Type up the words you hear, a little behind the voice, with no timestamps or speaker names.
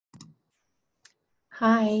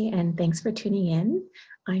Hi, and thanks for tuning in.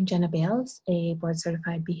 I'm Jenna Bales, a board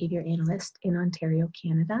certified behavior analyst in Ontario,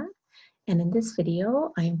 Canada. And in this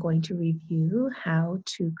video, I am going to review how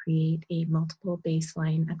to create a multiple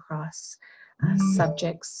baseline across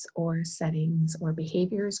subjects or settings or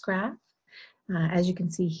behaviors graph. As you can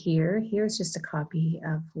see here, here's just a copy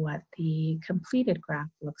of what the completed graph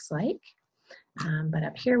looks like. But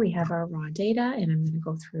up here we have our raw data, and I'm going to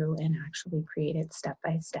go through and actually create it step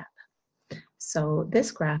by step. So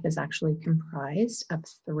this graph is actually comprised of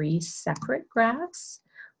 3 separate graphs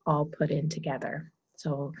all put in together.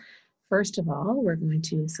 So first of all, we're going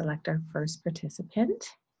to select our first participant,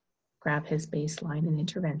 grab his baseline and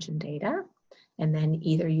intervention data, and then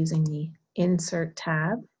either using the Insert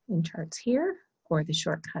tab in Charts here or the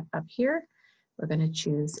shortcut up here, we're going to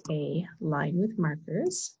choose a Line with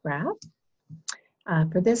Markers graph.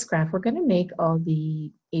 For this graph, we're going to make all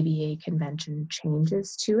the ABA convention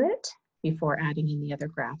changes to it before adding in the other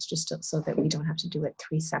graphs, just so that we don't have to do it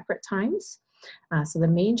 3 separate times. So the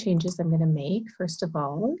main changes I'm going to make, first of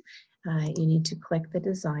all, you need to click the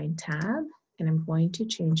Design tab, and I'm going to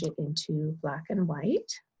change it into black and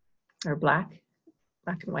white, or black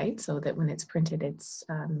and white, so that when it's printed, it's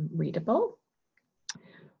readable.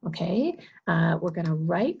 Okay, we're going to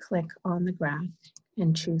right-click on the graph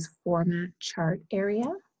and choose Format Chart Area.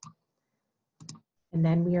 And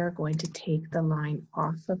then we are going to take the line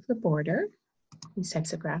off of the border. These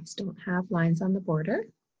types of graphs don't have lines on the border.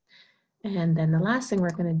 And then the last thing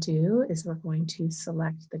we're going to do is we're going to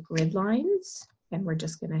select the grid lines, and we're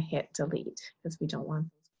just going to hit delete because we don't want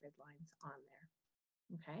those grid lines on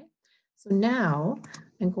there. Okay, so now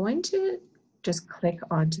I'm going to just click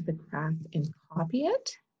onto the graph and copy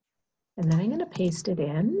it, and then I'm going to paste it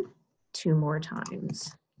in 2 more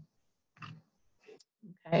times.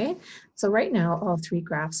 Okay, so right now all 3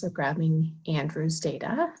 graphs are grabbing Andrew's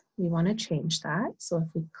data. We want to change that. So if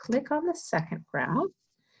we click on the second graph,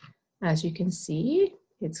 as you can see,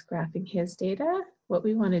 it's graphing his data. What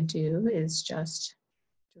we want to do is just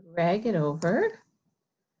drag it over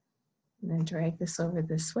and then drag this over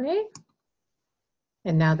this way.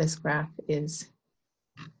 And now this graph is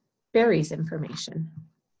Barry's information.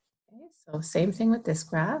 Okay, so same thing with this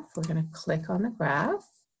graph. We're going to click on the graph.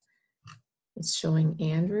 It's showing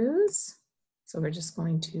Andrew's. So we're just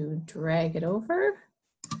going to drag it over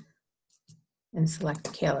and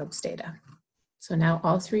select Caleb's data. So now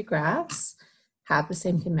all 3 graphs have the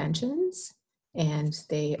same conventions, and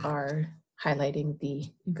they are highlighting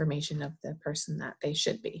the information of the person that they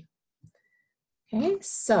should be. Okay,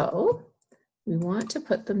 so we want to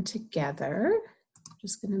put them together. I'm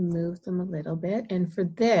just going to move them a little bit. And for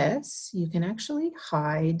this, you can actually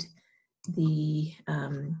hide the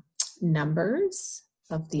numbers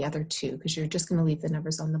of the other 2 because you're just going to leave the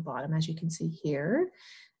numbers on the bottom. As you can see here,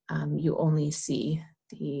 you only see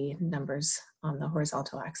the numbers on the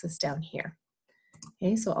horizontal axis down here.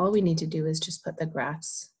 Okay, so all we need to do is just put the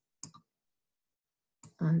graphs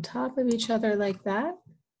on top of each other like that.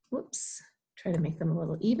 Whoops, try to make them a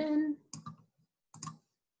little even.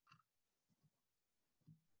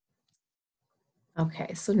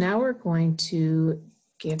 Okay, so now we're going to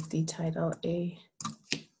give the title a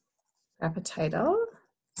title.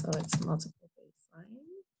 So it's multiple baseline.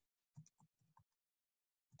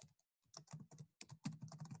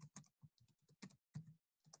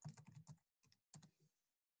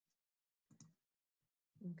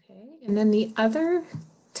 Okay, and then the other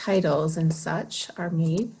titles and such are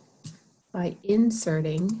made by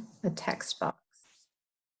inserting a text box.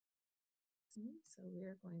 So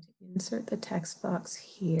we're going to insert the text box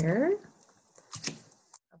here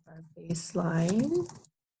of our baseline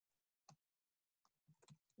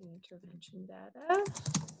intervention data.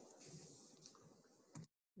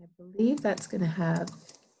 I believe that's going to have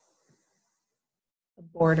a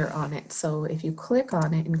border on it. So if you click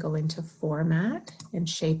on it and go into Format and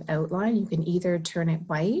Shape Outline, you can either turn it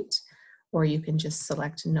white or you can just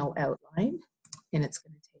select No Outline, and it's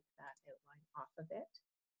going to take that outline off of it.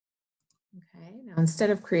 Okay, now instead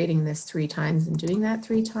of creating this 3 times and doing that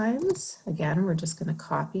 3 times, again, we're just going to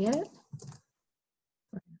copy it,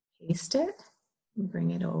 we're going to paste it, and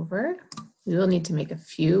bring it over. We will need to make a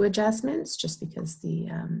few adjustments just because the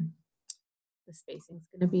spacing is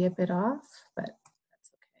going to be a bit off, but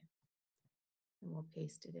that's okay. And we'll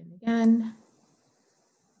paste it in again,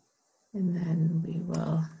 and then we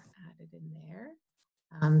will add it in there.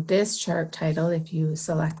 This chart title, if you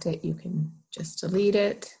select it, you can just delete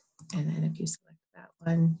it, and then if you select that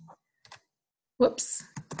one, whoops,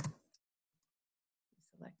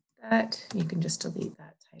 select that, you can just delete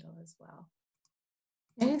that title as well.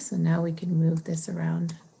 Okay, so now we can move this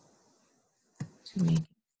around to make it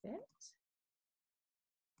fit.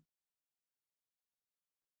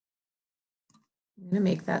 going to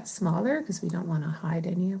make that smaller because we don't want to hide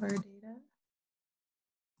any of our data.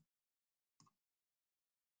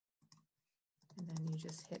 And then you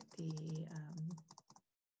just hit the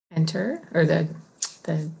enter, or the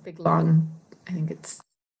big long, I think it's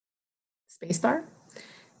spacebar,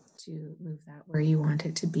 to move that where you want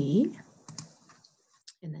it to be.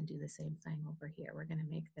 And then do the same thing over here. We're going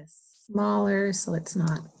to make this smaller so it's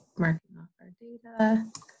not marking off our data.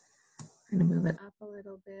 We're going to move it up a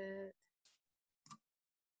little bit.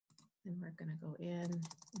 And we're going to go in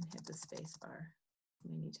and hit the space bar.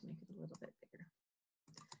 We need to make it a little bit bigger.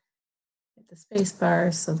 Hit the space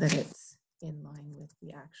bar so that it's in line with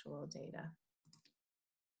the actual data.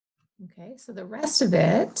 Okay, so the rest of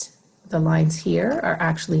it, the lines here, are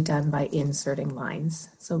actually done by inserting lines.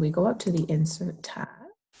 So we go up to the Insert tab.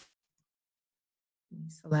 We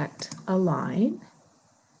select a line.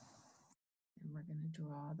 And we're going to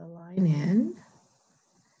draw the line in.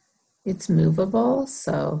 It's movable,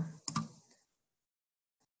 so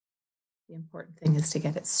the important thing is to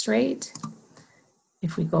get it straight.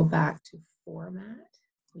 If we go back to Format,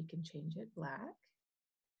 we can change it black.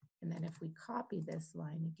 And then if we copy this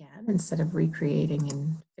line again, instead of recreating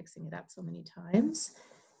and fixing it up so many times,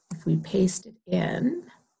 if we paste it in,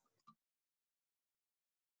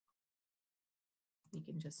 we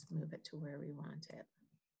can just move it to where we want it.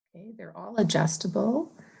 Okay, they're all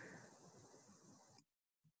adjustable.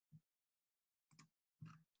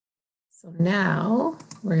 So now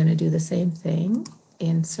we're going to do the same thing,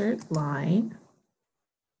 insert line,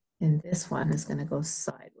 and this one is going to go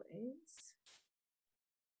sideways.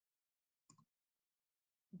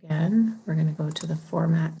 Again, we're going to go to the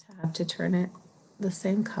Format tab to turn it the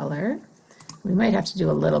same color. We might have to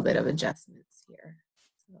do a little bit of adjustments here.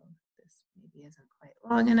 So this maybe isn't quite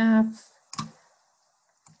long enough.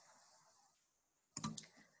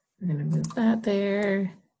 I'm going to move that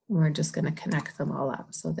there. We're just going to connect them all up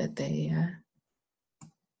so that they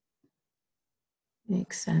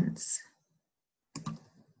make sense.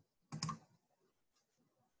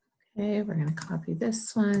 Okay, we're going to copy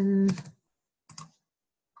this one.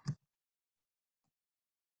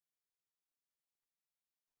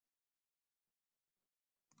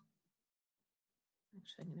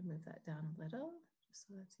 Actually, I'm going to move that down a little just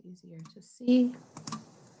so that's easier to see.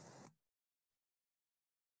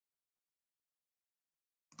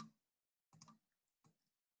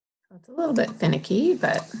 So it's a little bit finicky,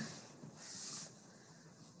 but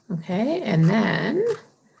okay. And then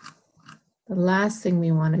the last thing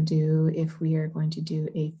we want to do, if we are going to do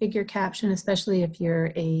a figure caption, especially if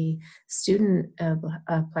you're a student of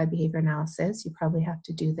applied behavior analysis, you probably have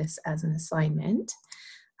to do this as an assignment.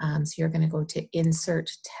 So you're going to go to Insert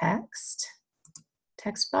Text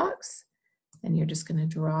box, and you're just going to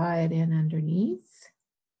draw it in underneath.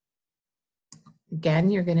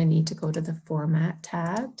 Again, you're going to need to go to the Format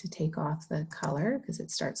tab to take off the color because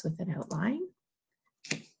it starts with an outline.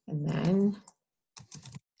 And then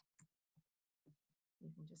you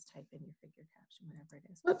can just type in your figure caption, whatever it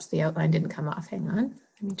is. Whoops, the outline didn't come off. Hang on.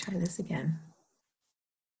 Let me try this again.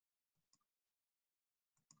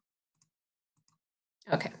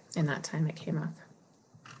 Okay, and that time it came off.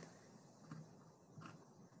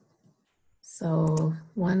 So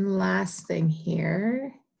one last thing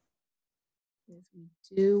here is we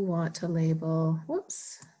do want to label,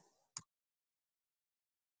 whoops.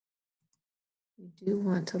 We do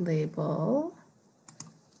want to label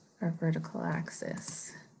our vertical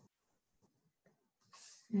axis.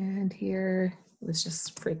 And here it was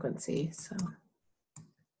just frequency, so.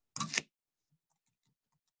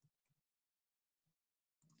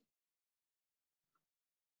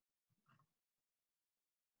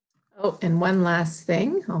 Oh, and one last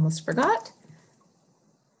thing, almost forgot.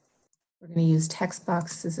 We're going to use text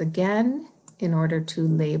boxes again in order to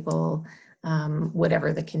label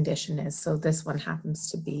whatever the condition is. So this one happens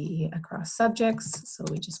to be across subjects, so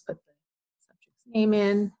we just put the subject's name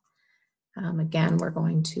in. Again, we're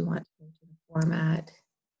going to want to go to the Format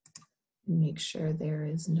and make sure there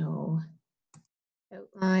is no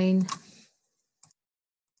outline.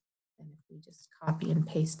 And if we just copy and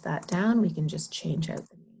paste that down, we can just change out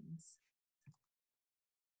the names.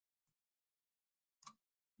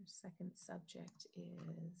 Our second subject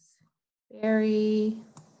is Barry.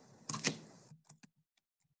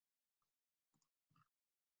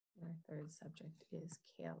 Our third subject is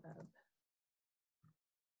Caleb.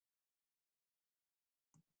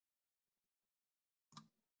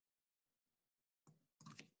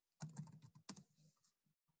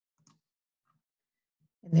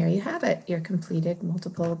 And there you have it, your completed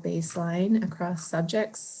multiple baseline across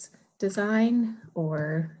subjects design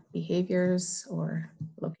or behaviors or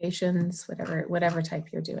locations, whatever type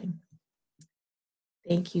you're doing.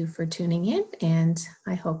 Thank you for tuning in, and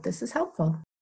I hope this is helpful.